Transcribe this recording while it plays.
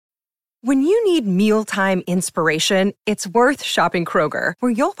When you need mealtime inspiration, it's worth shopping Kroger,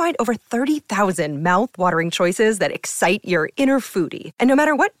 where you'll find over 30,000 mouth-watering choices that excite your inner foodie. And no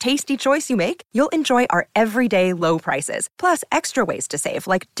matter what tasty choice you make, you'll enjoy our everyday low prices, plus extra ways to save,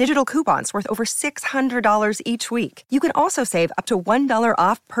 like digital coupons worth over $600 each week. You can also save up to $1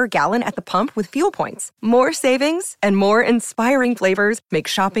 off per gallon at the pump with fuel points. More savings and more inspiring flavors make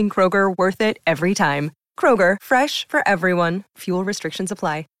shopping Kroger worth it every time. Kroger, fresh for everyone. Fuel restrictions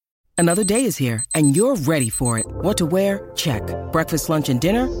apply. Another day is here, and you're ready for it. What to wear? Check. Breakfast, lunch, and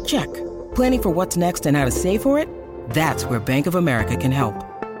dinner? Check. Planning for what's next and how to save for it? That's where Bank of America can help.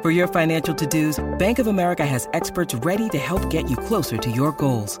 For your financial to-dos, Bank of America has experts ready to help get you closer to your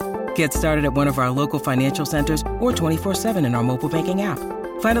goals. Get started at one of our local financial centers or 24/7 in our mobile banking app.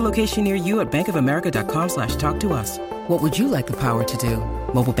 Find a location near you at bankofamerica.com/talktous. What would you like the power to do?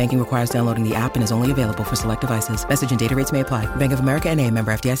 Mobile banking requires downloading the app and is only available for select devices. Message and data rates may apply. Bank of America N.A.,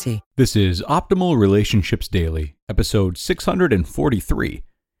 member FDIC. This is Optimal Relationships Daily, episode 643,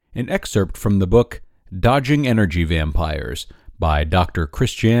 an excerpt from the book Dodging Energy Vampires by Dr.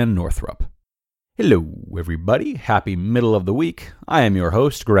 Christiane Northrup. Hello, everybody. Happy middle of the week. I am your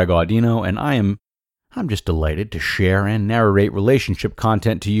host, Greg Audino, and I'm just delighted to share and narrate relationship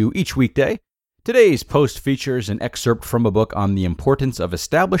content to you each weekday. Today's post features an excerpt from a book on the importance of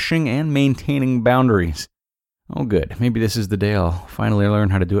establishing and maintaining boundaries. Oh good, maybe this is the day I'll finally learn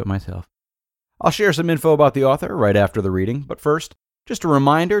how to do it myself. I'll share some info about the author right after the reading, but first, just a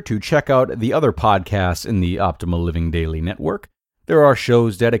reminder to check out the other podcasts in the Optimal Living Daily Network. There are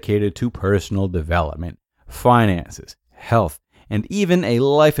shows dedicated to personal development, finances, health, and even a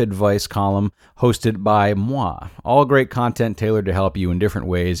life advice column hosted by moi. All great content tailored to help you in different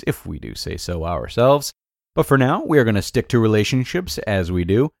ways, if we do say so ourselves. But for now, we are going to stick to relationships as we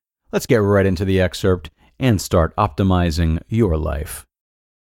do. Let's get right into the excerpt and start optimizing your life.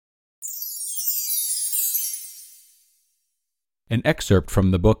 An excerpt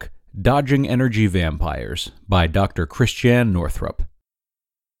from the book Dodging Energy Vampires by Dr. Christiane Northrup.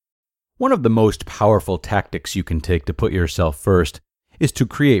 One of the most powerful tactics you can take to put yourself first is to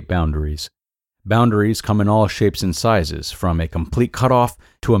create boundaries. Boundaries come in all shapes and sizes, from a complete cutoff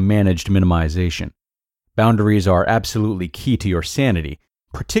to a managed minimization. Boundaries are absolutely key to your sanity,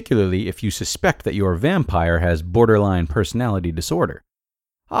 particularly if you suspect that your vampire has borderline personality disorder.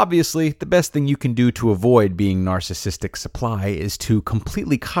 Obviously, the best thing you can do to avoid being narcissistic supply is to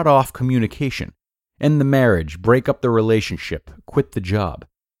completely cut off communication, end the marriage, break up the relationship, quit the job.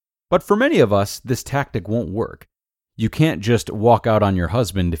 But for many of us, this tactic won't work. You can't just walk out on your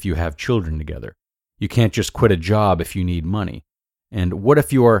husband if you have children together. You can't just quit a job if you need money. And what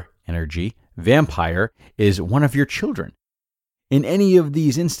if your vampire is one of your children? In any of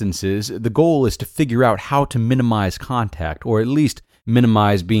these instances, the goal is to figure out how to minimize contact, or at least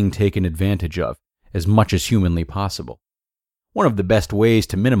minimize being taken advantage of, as much as humanly possible. One of the best ways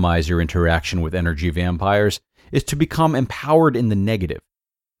to minimize your interaction with energy vampires is to become empowered in the negative.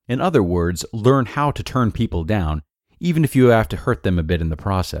 In other words, learn how to turn people down, even if you have to hurt them a bit in the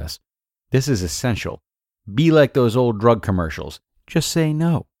process. This is essential. Be like those old drug commercials. Just say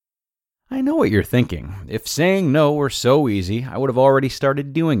no. I know what you're thinking. If saying no were so easy, I would have already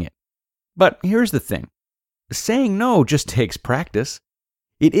started doing it. But here's the thing. Saying no just takes practice.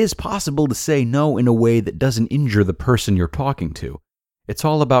 It is possible to say no in a way that doesn't injure the person you're talking to. It's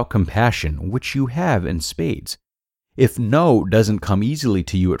all about compassion, which you have in spades. If no doesn't come easily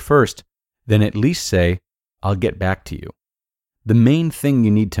to you at first, then at least say, I'll get back to you. The main thing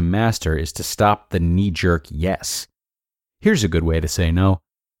you need to master is to stop the knee-jerk yes. Here's a good way to say no.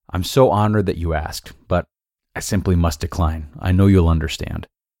 I'm so honored that you asked, but I simply must decline. I know you'll understand.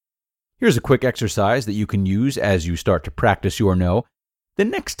 Here's a quick exercise that you can use as you start to practice your no. The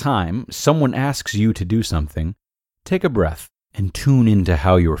next time someone asks you to do something, take a breath and tune into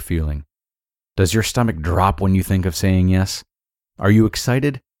how you're feeling. Does your stomach drop when you think of saying yes? Are you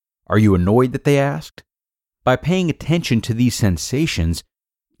excited? Are you annoyed that they asked? By paying attention to these sensations,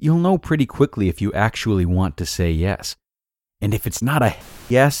 you'll know pretty quickly if you actually want to say yes. And if it's not a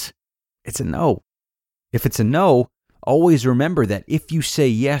yes, it's a no. If it's a no, always remember that if you say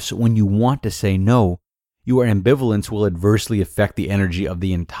yes when you want to say no, your ambivalence will adversely affect the energy of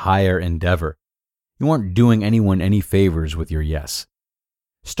the entire endeavor. You aren't doing anyone any favors with your yes.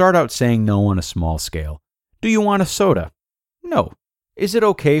 Start out saying no on a small scale. Do you want a soda? No. Is it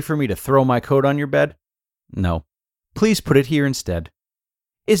okay for me to throw my coat on your bed? No. Please put it here instead.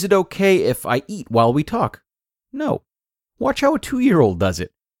 Is it okay if I eat while we talk? No. Watch how a 2-year-old does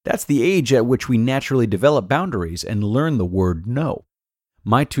it. That's the age at which we naturally develop boundaries and learn the word no.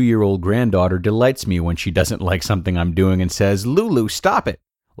 My 2-year-old granddaughter delights me when she doesn't like something I'm doing and says, Lulu, stop it.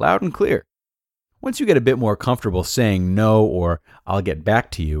 loud and clear. Once you get a bit more comfortable saying no or I'll get back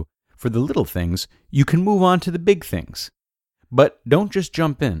to you for the little things, you can move on to the big things. But don't just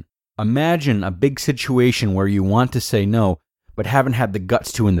jump in. Imagine a big situation where you want to say no, but haven't had the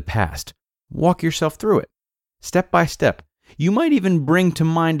guts to in the past. Walk yourself through it, step by step. You might even bring to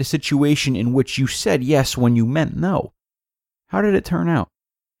mind a situation in which you said yes when you meant no. How did it turn out?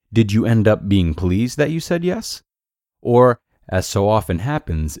 Did you end up being pleased that you said yes? Or, as so often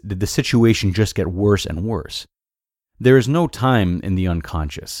happens, did the situation just get worse and worse? There is no time in the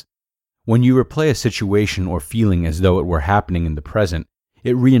unconscious. When you replay a situation or feeling as though it were happening in the present,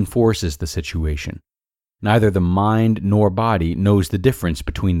 it reinforces the situation. Neither the mind nor body knows the difference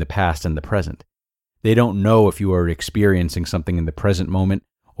between the past and the present. They don't know if you are experiencing something in the present moment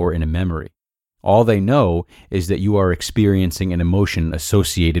or in a memory. All they know is that you are experiencing an emotion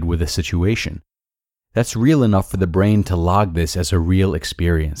associated with a situation. That's real enough for the brain to log this as a real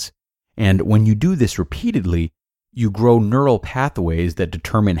experience. And when you do this repeatedly, you grow neural pathways that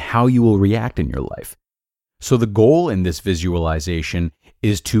determine how you will react in your life. So the goal in this visualization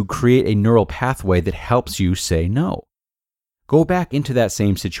is to create a neural pathway that helps you say no. Go back into that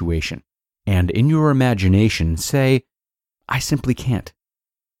same situation, and in your imagination say, I simply can't.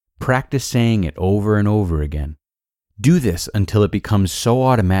 Practice saying it over and over again. Do this until it becomes so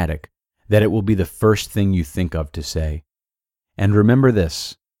automatic that it will be the first thing you think of to say. And remember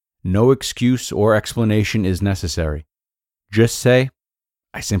this, no excuse or explanation is necessary. Just say,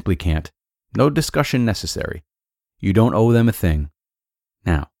 I simply can't. No discussion necessary. You don't owe them a thing.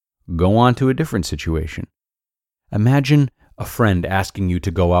 Now, go on to a different situation. Imagine a friend asking you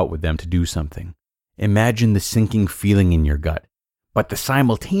to go out with them to do something. Imagine the sinking feeling in your gut, but the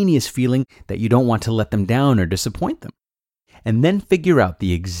simultaneous feeling that you don't want to let them down or disappoint them. And then figure out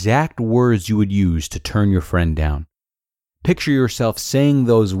the exact words you would use to turn your friend down. Picture yourself saying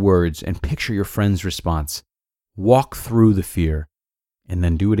those words and picture your friend's response. Walk through the fear, and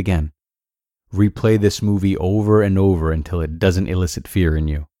then do it again. Replay this movie over and over until it doesn't elicit fear in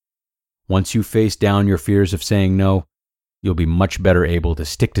you. Once you face down your fears of saying no, you'll be much better able to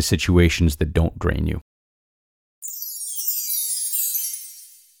stick to situations that don't drain you.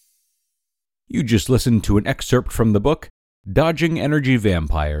 You just listened to an excerpt from the book, Dodging Energy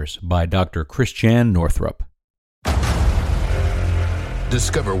Vampires by Dr. Christiane Northrup.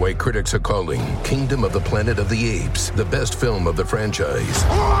 Discover why critics are calling Kingdom of the Planet of the Apes the best film of the franchise.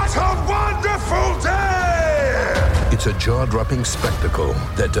 What a wonderful day! It's a jaw-dropping spectacle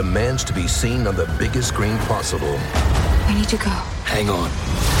that demands to be seen on the biggest screen possible. We need to go. Hang on.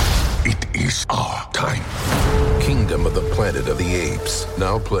 It is our time. Kingdom of the Planet of the Apes.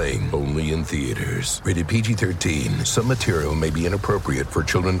 Now playing only in theaters. Rated PG-13. Some material may be inappropriate for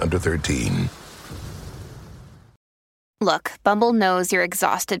children under 13. Look, Bumble knows you're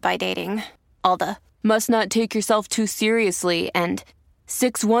exhausted by dating. All the, must not take yourself too seriously, and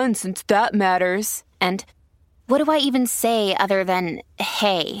 6'1" since that matters. And what do I even say other than,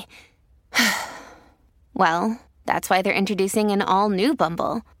 hey? Well, that's why they're introducing an all-new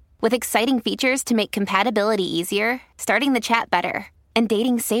Bumble. With exciting features to make compatibility easier, starting the chat better, and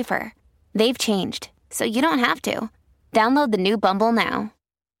dating safer. They've changed, so you don't have to. Download the new Bumble now.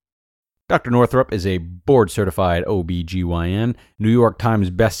 Dr. Northrup is a board-certified OBGYN, New York Times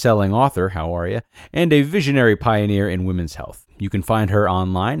best-selling author, how are you, and a visionary pioneer in women's health. You can find her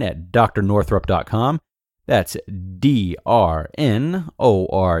online at drnorthrup.com. That's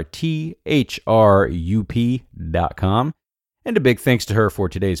drnorthrup.com. And a big thanks to her for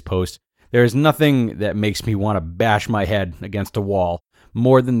today's post. There is nothing that makes me want to bash my head against a wall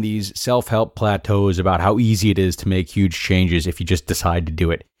more than these self-help plateaus about how easy it is to make huge changes if you just decide to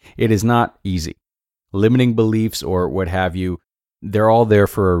do it. It is not easy. Limiting beliefs or what have you, they're all there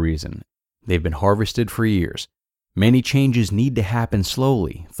for a reason. They've been harvested for years. Many changes need to happen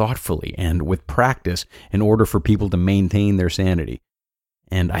slowly, thoughtfully, and with practice in order for people to maintain their sanity.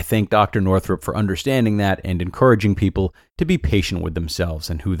 And I thank Dr. Northrup for understanding that and encouraging people to be patient with themselves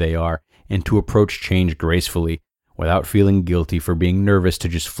and who they are, and to approach change gracefully without feeling guilty for being nervous to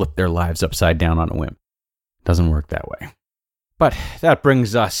just flip their lives upside down on a whim. Doesn't work that way. But that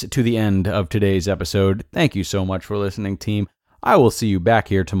brings us to the end of today's episode. Thank you so much for listening, team. I will see you back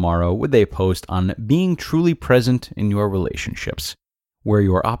here tomorrow with a post on being truly present in your relationships, where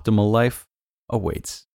your optimal life awaits.